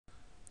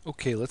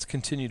Okay, let's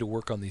continue to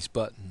work on these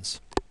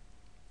buttons.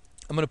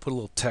 I'm going to put a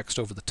little text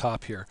over the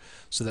top here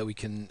so that we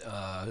can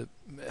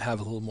have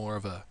a little more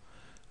of a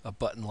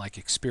button-like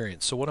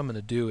experience. So what I'm going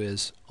to do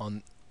is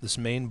on this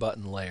main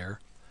button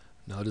layer,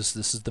 notice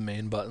this is the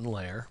main button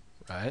layer,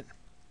 right?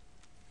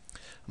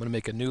 I'm going to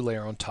make a new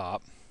layer on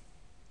top,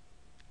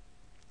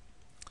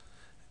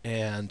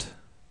 and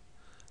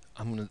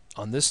I'm going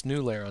to, on this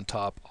new layer on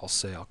top,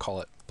 I'll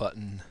call it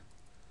button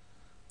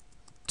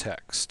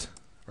text,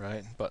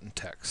 right? Button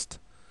text.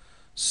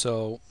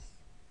 So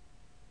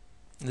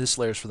this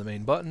layer is for the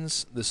main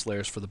buttons, this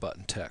layer is for the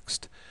button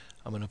text.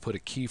 I'm going to put a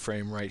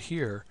keyframe right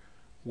here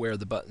where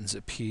the buttons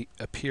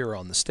appear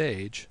on the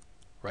stage.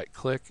 Right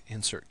click,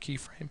 insert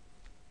keyframe.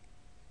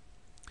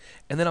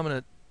 And then I'm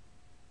going to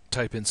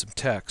type in some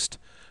text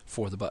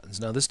for the buttons.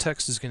 Now this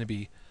text is going to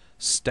be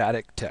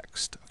static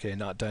text, okay,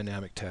 not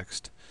dynamic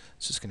text.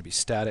 It's just going to be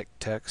static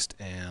text,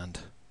 and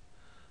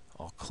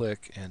I'll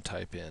click and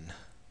type in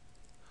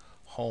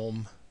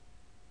home,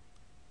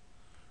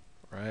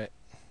 right?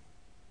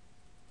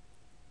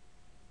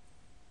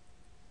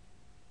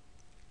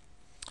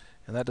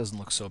 And that doesn't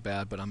look so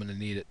bad, but I'm going to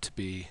need it to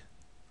be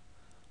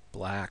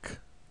black,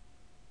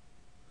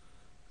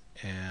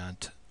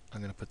 and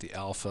I'm going to put the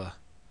alpha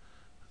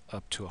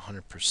up to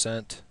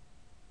 100%.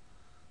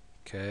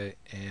 Okay,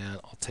 and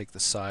I'll take the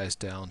size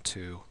down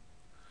to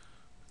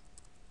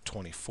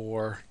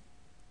 24.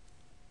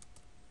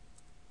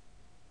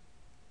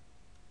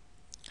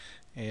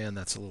 And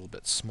that's a little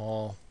bit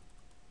small.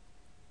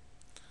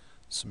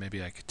 So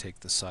maybe I could take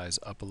the size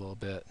up a little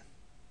bit.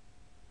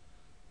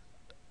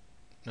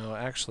 No,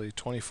 actually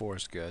 24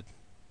 is good.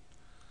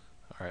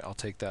 Alright, I'll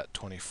take that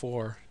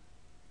 24.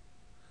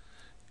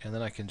 And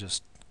then I can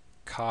just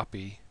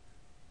copy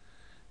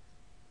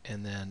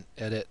and then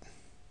edit,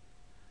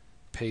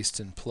 paste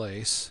in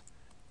place,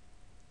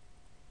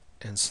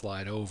 and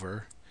slide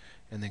over,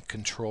 and then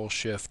Control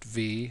Shift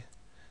V,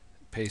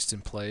 paste in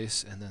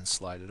place, and then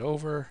slide it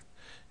over,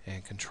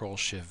 and Control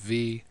Shift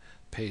V,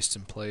 paste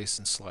in place,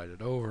 and slide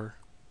it over.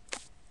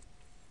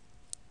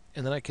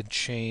 And then I could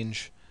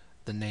change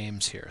the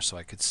names here, so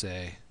I could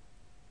say,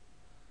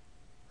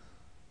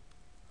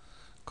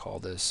 call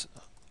this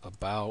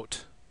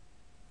about.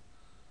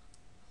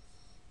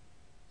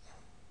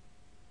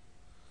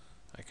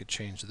 I could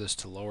change this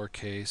to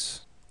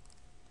lowercase,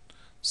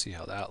 see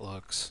how that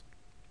looks.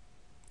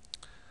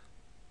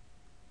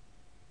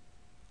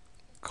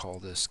 Call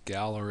this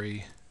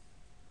gallery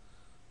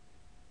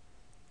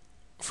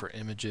for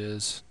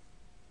images,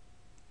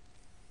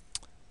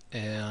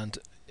 and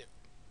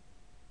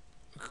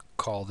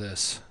call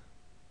this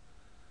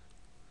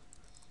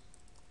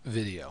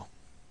video,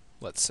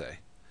 let's say.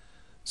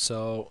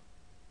 So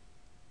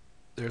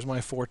there's my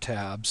 4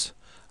 tabs.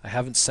 I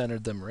haven't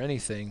centered them or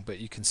anything, but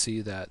you can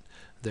see that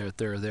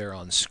they're there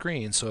on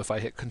screen. So if I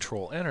hit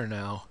Control Enter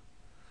now,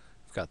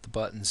 I've got the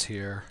buttons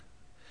here,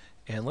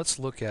 and let's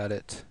look at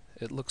it.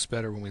 It looks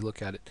better when we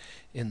look at it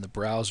in the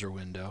browser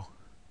window.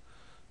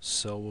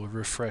 So we'll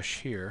refresh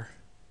here,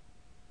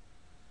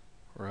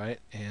 right,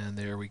 and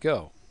there we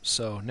go.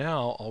 So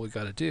now all we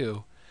got to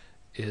do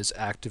is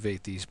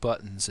activate these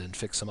buttons and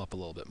fix them up a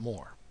little bit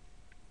more.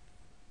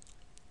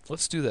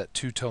 Let's do that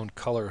two-tone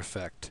color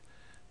effect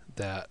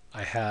that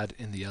I had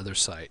in the other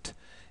site.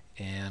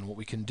 And what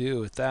we can do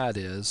with that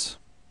is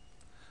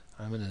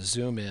I'm going to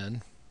zoom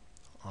in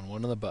on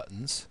one of the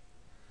buttons,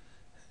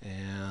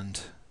 and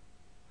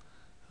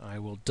I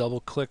will double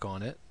click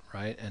on it,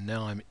 right, and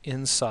now I'm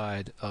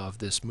inside of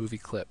this movie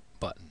clip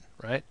button,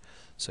 right?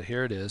 So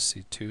here it is,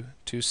 see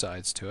two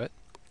sides to it.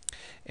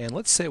 And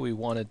let's say we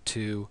wanted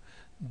to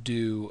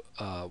do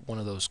one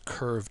of those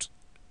curved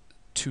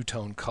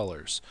two-tone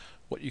colors.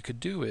 What you could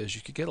do is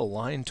you could get a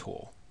line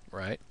tool,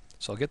 right?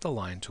 So I'll get the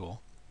line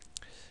tool,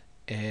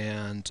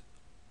 and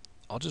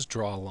I'll just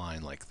draw a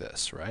line like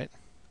this, right?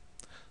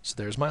 So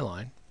there's my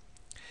line.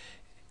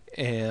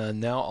 And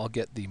now I'll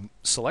get the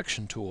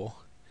selection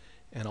tool,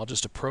 and I'll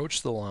just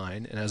approach the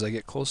line, and as I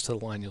get close to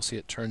the line, you'll see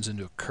it turns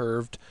into a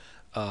curved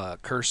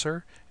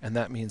cursor, and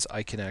that means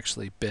I can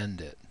actually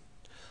bend it.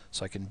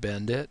 So I can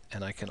bend it,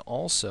 and I can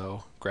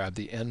also grab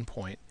the end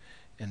point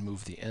and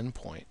move the end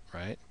point,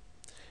 right?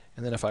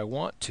 And then if I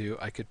want to,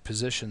 I could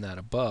position that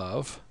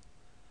above,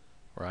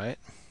 right?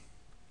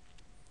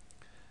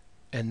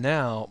 And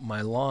now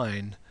my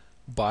line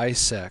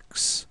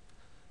bisects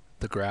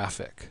the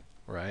graphic,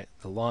 right?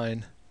 The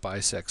line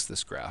bisects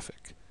this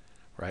graphic,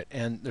 right?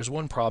 And there's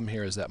one problem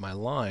here, is that my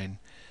line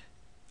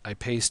I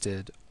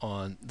pasted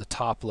on the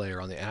top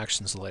layer, on the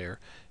actions layer,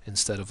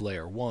 instead of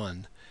layer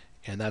 1,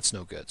 and that's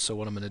no good. So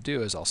what I'm going to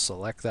do is I'll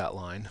select that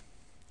line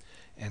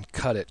and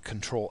cut it,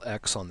 Control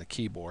X on the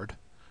keyboard,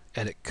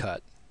 edit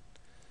cut,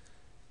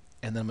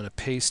 and then I'm going to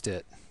paste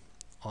it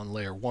on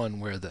layer 1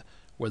 where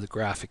the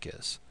graphic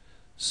is.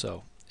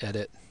 So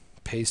edit,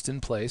 paste in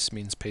place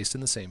means paste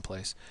in the same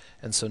place,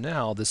 and so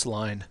now this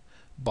line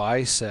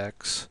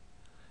bisects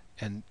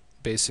and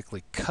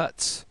basically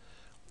cuts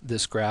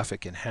this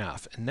graphic in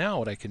half. And now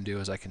what I can do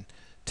is I can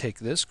take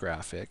this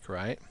graphic,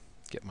 right,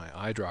 get my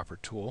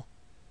eyedropper tool,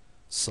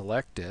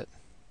 select it,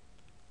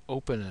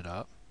 open it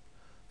up,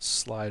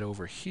 slide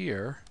over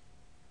here,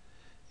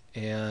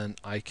 and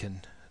I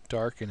can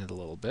darken it a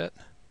little bit,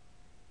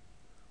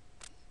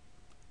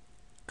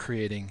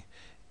 creating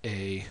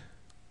a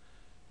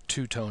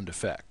two-toned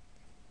effect,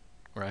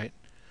 right?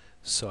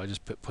 So I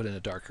just put in a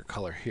darker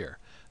color here.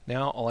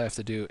 Now all I have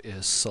to do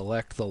is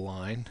select the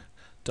line,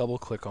 double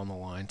click on the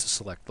line to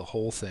select the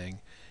whole thing,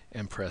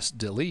 and press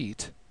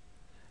delete.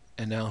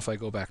 And now if I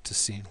go back to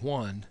scene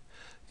 1,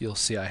 you'll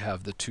see I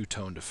have the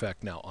two-toned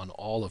effect now on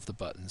all of the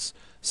buttons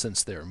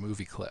since they're a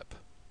movie clip,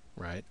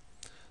 right?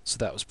 So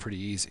that was pretty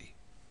easy.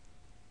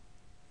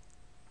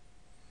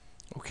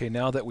 Okay,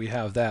 now that we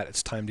have that,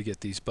 it's time to get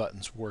these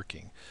buttons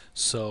working.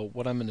 So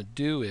what I'm going to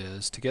do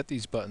is, to get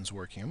these buttons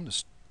working, I'm going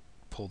to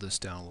pull this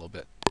down a little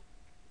bit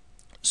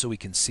so we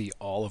can see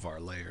all of our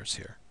layers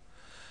here.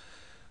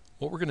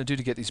 What we're going to do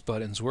to get these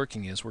buttons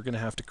working is we're going to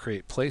have to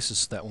create places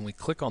so that when we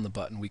click on the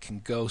button we can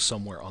go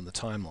somewhere on the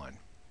timeline.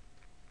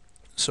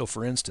 So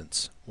for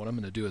instance, what I'm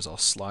going to do is I'll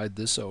slide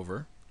this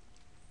over,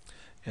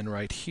 and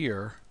right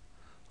here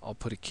I'll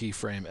put a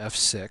keyframe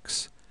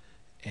F6,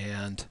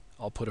 and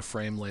I'll put a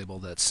frame label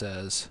that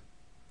says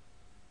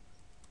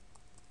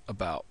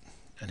about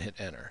and hit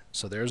enter.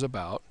 So there's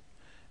about,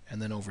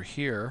 and then over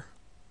here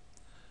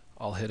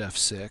I'll hit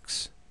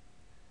F6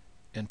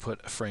 and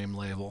put a frame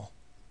label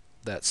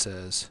that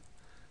says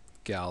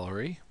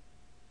gallery,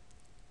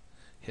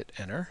 hit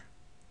enter,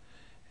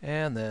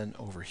 and then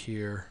over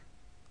here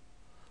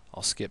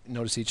I'll skip.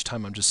 Notice each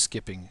time I'm just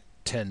skipping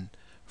 10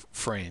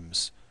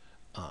 frames,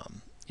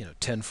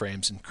 10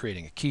 frames and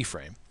creating a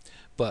keyframe.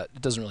 But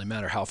it doesn't really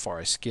matter how far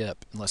I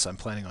skip unless I'm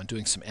planning on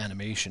doing some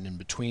animation in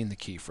between the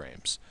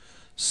keyframes.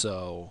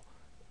 So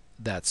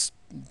that's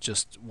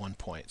just one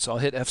point. So I'll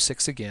hit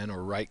F6 again,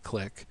 or right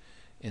click,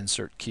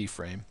 insert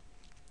keyframe,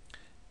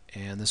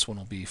 and this one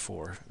will be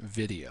for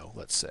video,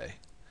 let's say.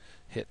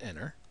 Hit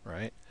enter,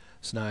 right?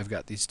 So now I've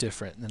got these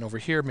different, and then over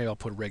here maybe I'll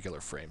put a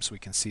regular frame so we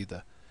can see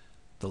the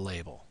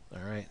label.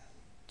 Alright,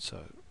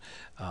 so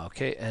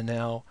okay, and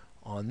now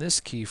on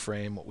this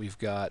keyframe what we've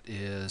got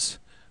is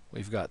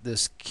we've got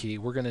this key.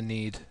 We're going to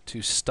need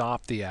to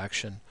stop the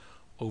action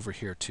over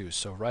here too.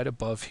 So right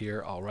above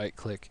here I'll right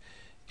click,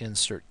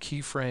 insert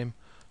keyframe,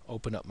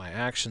 open up my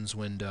actions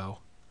window,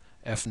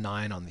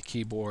 F9 on the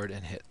keyboard,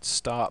 and hit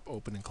stop,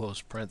 open and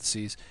close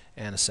parentheses,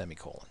 and a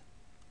semicolon.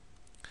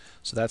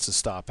 So that's the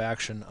stop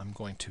action. I'm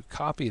going to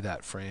copy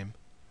that frame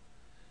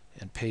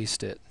and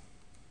paste it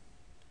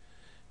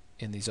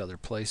in these other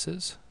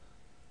places.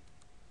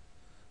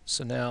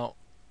 So now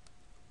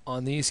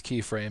on these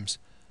keyframes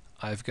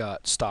I've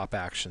got stop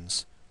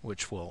actions,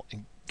 which will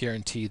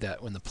guarantee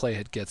that when the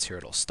playhead gets here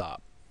it'll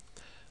stop.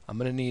 I'm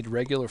going to need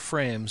regular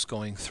frames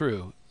going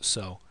through,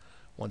 so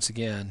once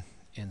again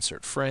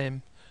insert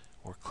frame,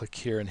 or click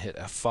here and hit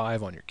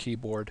F5 on your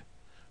keyboard,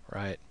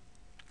 right?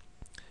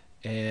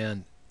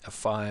 And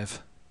F5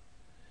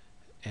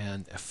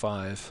 and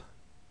F5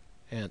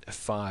 and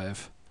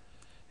F5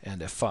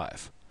 and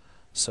F5.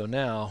 So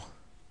now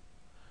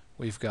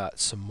we've got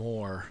some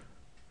more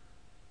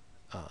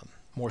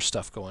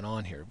stuff going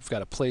on here. We've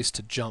got a place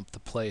to jump the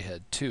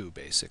playhead to,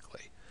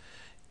 basically,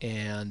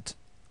 and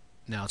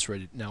now it's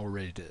ready. Now we're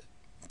ready to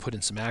put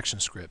in some action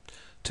script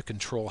to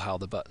control how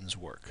the buttons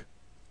work.